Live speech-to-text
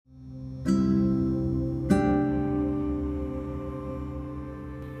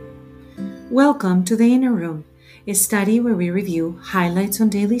Welcome to the Inner Room, a study where we review highlights on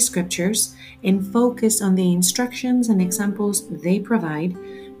daily scriptures and focus on the instructions and examples they provide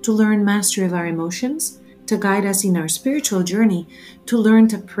to learn mastery of our emotions, to guide us in our spiritual journey, to learn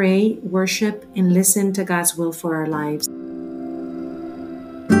to pray, worship, and listen to God's will for our lives.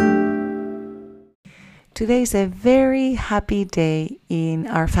 Today is a very happy day in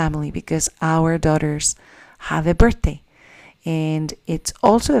our family because our daughters have a birthday. And it's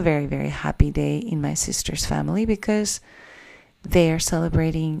also a very, very happy day in my sister's family because they are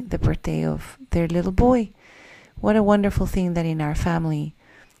celebrating the birthday of their little boy. What a wonderful thing that in our family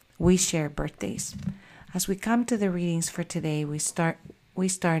we share birthdays. As we come to the readings for today, we start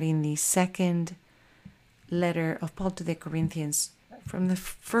in the second letter of Paul to the Corinthians from the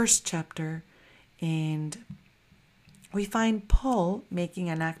first chapter, and we find Paul making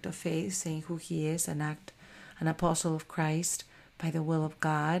an act of faith, saying who he is, an apostle of Christ by the will of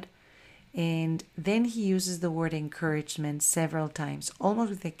God. And then he uses the word encouragement several times, almost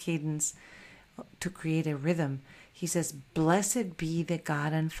with a cadence to create a rhythm. He says, "Blessed be the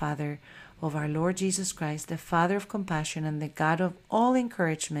God and Father of our Lord Jesus Christ, the Father of compassion and the God of all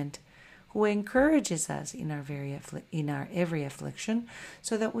encouragement, who encourages us in our every affliction,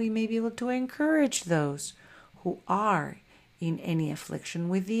 so that we may be able to encourage those who are in any affliction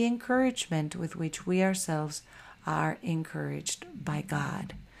with the encouragement with which we ourselves are encouraged by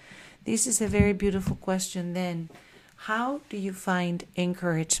God." This is a very beautiful question then. How do you find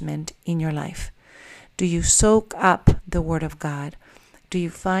encouragement in your life? Do you soak up the Word of God? Do you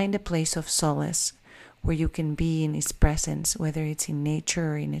find a place of solace where you can be in His presence, whether it's in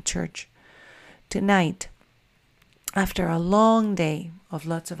nature or in a church? Tonight, after a long day of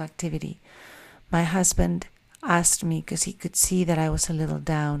lots of activity, my husband asked me, because he could see that I was a little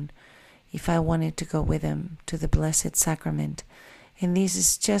down, if I wanted to go with him to the Blessed Sacrament. And this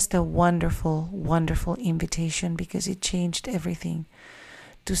is just a wonderful, wonderful invitation because it changed everything.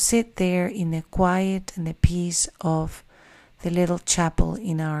 To sit there in the quiet and the peace of the little chapel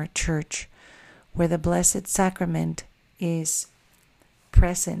in our church, where the Blessed Sacrament is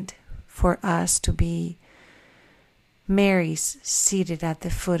present for us to be Mary's seated at the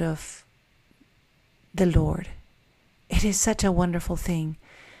foot of the Lord. It is such a wonderful thing.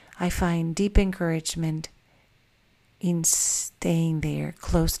 I find deep encouragement in staying there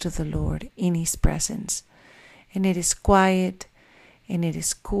close to the Lord in His presence. And it is quiet and it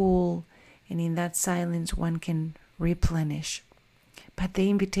is cool, and in that silence one can replenish. But the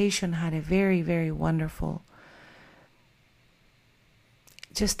invitation had a very, very wonderful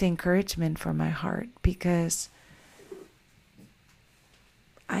just encouragement for my heart, because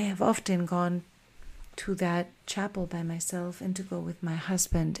I have often gone to that chapel by myself, and to go with my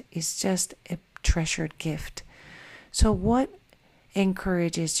husband is just a treasured gift. So what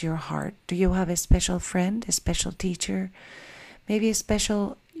encourages your heart? Do you have a special friend, a special teacher, maybe a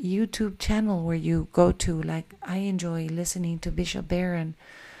special YouTube channel where you go to? Like I enjoy listening to Bishop Barron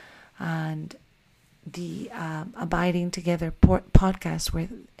and the Abiding Together podcast, where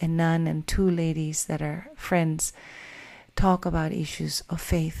a nun and two ladies that are friends talk about issues of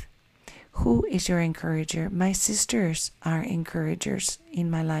faith. Who is your encourager? My sisters are encouragers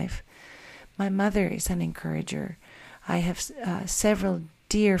in my life. My mother is an encourager. I have several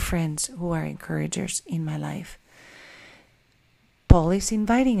dear friends who are encouragers in my life. Paul is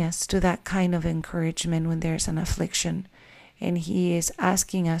inviting us to that kind of encouragement when there's an affliction, and he is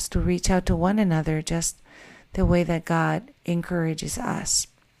asking us to reach out to one another just the way that God encourages us.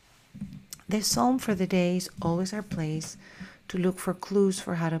 The psalm for the day is always our place to look for clues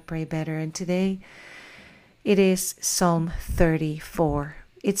for how to pray better. And today it is Psalm 34.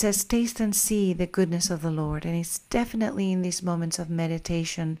 It says, "Taste and see the goodness of the Lord." And it's definitely in these moments of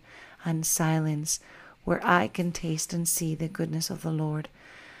meditation and silence where I can taste and see the goodness of the Lord.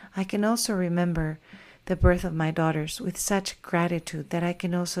 I can also remember the birth of my daughters with such gratitude that I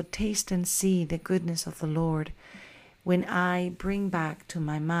can also taste and see the goodness of the Lord when I bring back to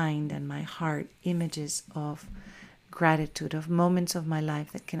my mind and my heart images of gratitude, of moments of my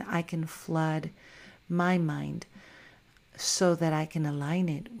life that I can flood my mind so that I can align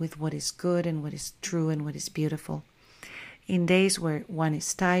it with what is good and what is true and what is beautiful. In days where one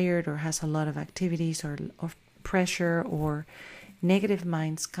is tired or has a lot of activities or pressure or negative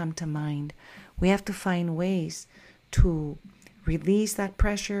minds come to mind, we have to find ways to release that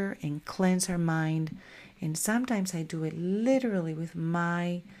pressure and cleanse our mind. And sometimes I do it literally with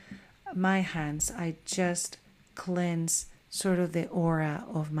my hands. I just cleanse sort of the aura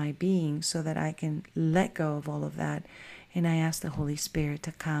of my being so that I can let go of all of that. And I ask the Holy Spirit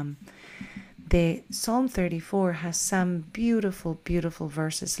to come. The Psalm 34 has some beautiful, beautiful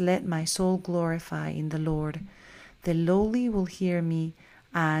verses. Let my soul glorify in the Lord. The lowly will hear me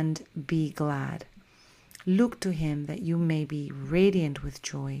and be glad. Look to him that you may be radiant with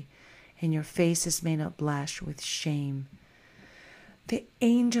joy, and your faces may not blush with shame. The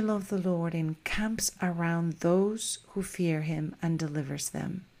angel of the Lord encamps around those who fear him and delivers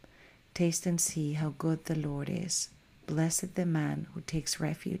them. Taste and see how good the Lord is. Blessed the man who takes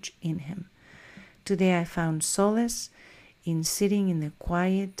refuge in him. Today I found solace in sitting in the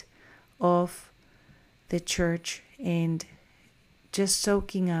quiet of the church and just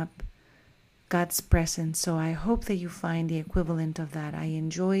soaking up God's presence. So I hope that you find the equivalent of that. I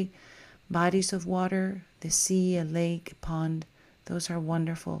enjoy bodies of water, the sea, a lake, a pond. Those are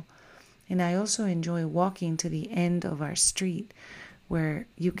wonderful. And I also enjoy walking to the end of our street where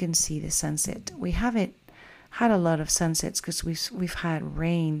you can see the sunset. We haven't had a lot of sunsets because we've had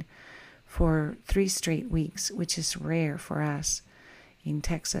rain for 3 straight weeks, which is rare for us in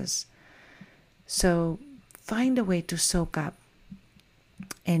Texas. So find a way to soak up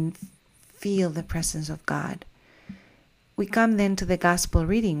and feel the presence of God. We come then to the gospel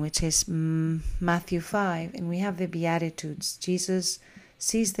reading, which is Matthew 5, and we have the Beatitudes. Jesus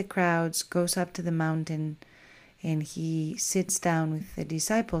sees the crowds, goes up to the mountain, and he sits down with the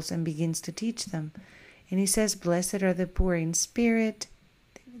disciples and begins to teach them. And he says, "Blessed are the poor in spirit.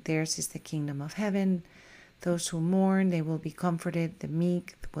 Theirs is the kingdom of heaven. Those who mourn, they will be comforted. The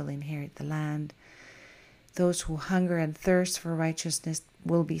meek will inherit the land. Those who hunger and thirst for righteousness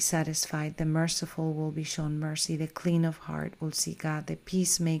will be satisfied. The merciful will be shown mercy. The clean of heart will see God. The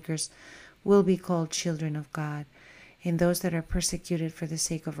peacemakers will be called children of God. And those that are persecuted for the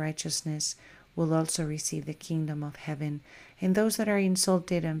sake of righteousness will also receive the kingdom of heaven. And those that are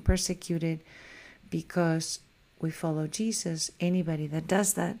insulted and persecuted because we follow Jesus, anybody that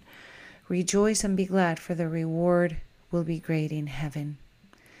does that, rejoice and be glad, for the reward will be great in heaven,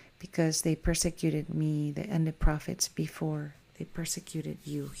 because they persecuted me and the prophets before they persecuted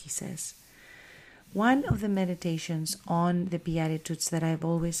you," he says. One of the meditations on the Beatitudes that I've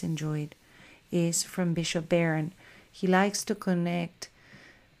always enjoyed is from Bishop Barron. He likes to connect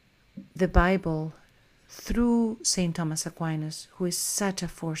the Bible through St. Thomas Aquinas, who is such a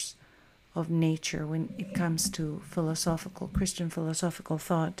force of nature when it comes to Christian philosophical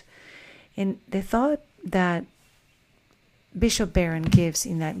thought. And the thought that Bishop Barron gives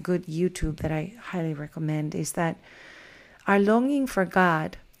in that good YouTube that I highly recommend is that our longing for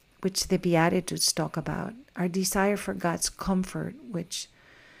God, which the Beatitudes talk about, our desire for God's comfort, which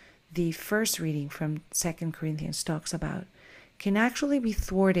the first reading from 2 Corinthians talks about, can actually be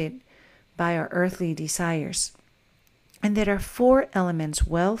thwarted by our earthly desires. And there are 4 elements: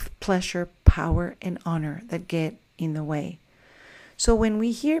 wealth, pleasure, power, and honor that get in the way. So when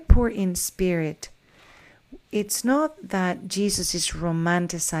we hear poor in spirit, it's not that Jesus is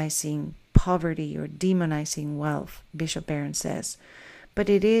romanticizing poverty or demonizing wealth, Bishop Barron says, but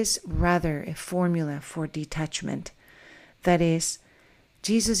it is rather a formula for detachment. That is,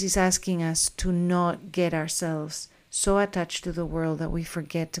 Jesus is asking us to not get ourselves so attached to the world that we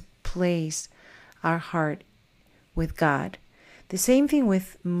forget to place our heart with God. The same thing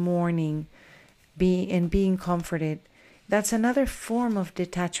with mourning and being comforted. That's another form of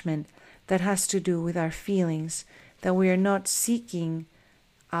detachment that has to do with our feelings, that we are not seeking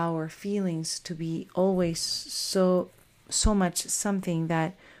our feelings to be always so much something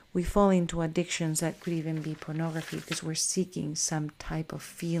that we fall into addictions that could even be pornography, because we're seeking some type of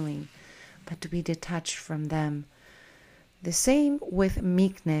feeling, but to be detached from them. The same with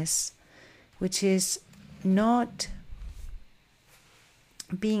meekness, which is not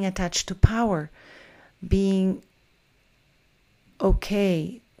being attached to power, being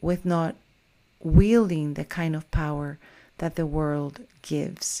okay with not wielding the kind of power that the world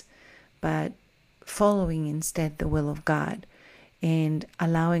gives, but following instead the will of God, and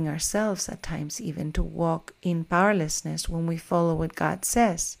allowing ourselves at times even to walk in powerlessness when we follow what God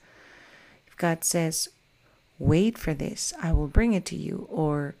says. If God says, "Wait for this, I will bring it to you,"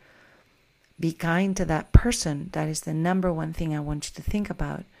 or "Be kind to that person," that is the number one thing I want you to think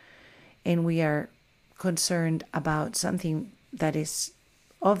about, and we are concerned about something that is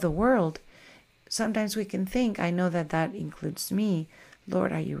of the world, sometimes we can think, I know that includes me,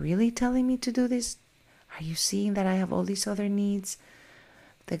 "Lord, are you really telling me to do this? Are you seeing that I have all these other needs?"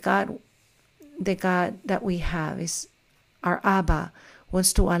 The God that we have is our Abba,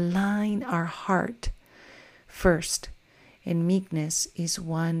 wants to align our heart first. And meekness is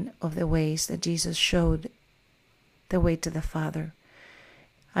one of the ways that Jesus showed the way to the Father.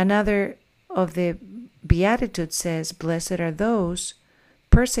 Another of the Beatitudes says, "Blessed are those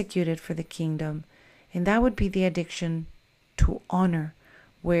persecuted for the kingdom. And that would be the addiction to honor,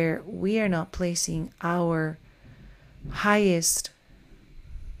 where we are not placing our highest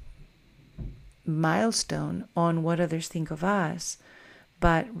milestone on what others think of us,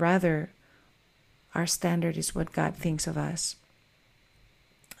 but rather our standard is what God thinks of us.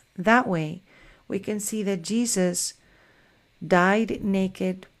 That way, we can see that Jesus died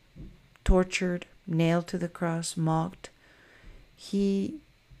naked, tortured, nailed to the cross, mocked. He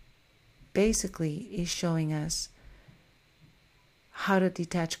basically is showing us how to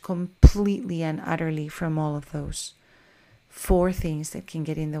detach completely and utterly from all of those 4 things that can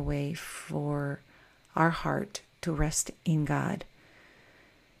get in the way for our heart to rest in God.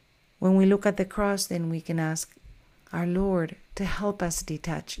 When we look at the cross, then we can ask our Lord to help us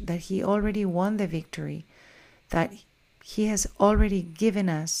detach, that He already won the victory, that He has already given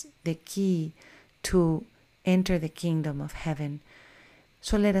us the key to enter the kingdom of heaven.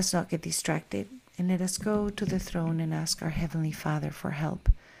 So let us not get distracted, and let us go to the throne and ask our Heavenly Father for help.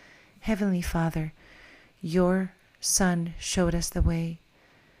 Heavenly Father, your Son showed us the way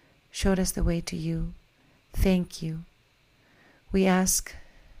to you. Thank you. We ask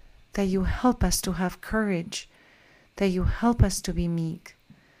that you help us to have courage, that you help us to be meek,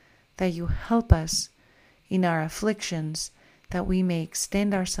 that you help us in our afflictions, that we may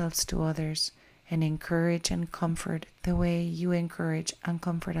extend ourselves to others and encourage and comfort the way you encourage and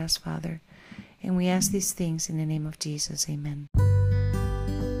comfort us, Father. And we ask these things in the name of Jesus. Amen.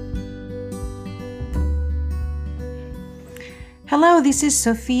 Hello, this is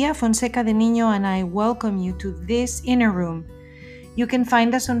Sofia Fonseca de Niño, and I welcome you to this Inner Room. You can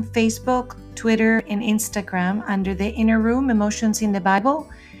find us on Facebook, Twitter, and Instagram under the Inner Room, Emotions in the Bible,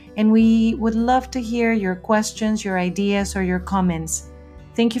 and we would love to hear your questions, your ideas, or your comments.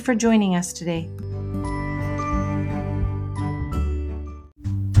 Thank you for joining us today.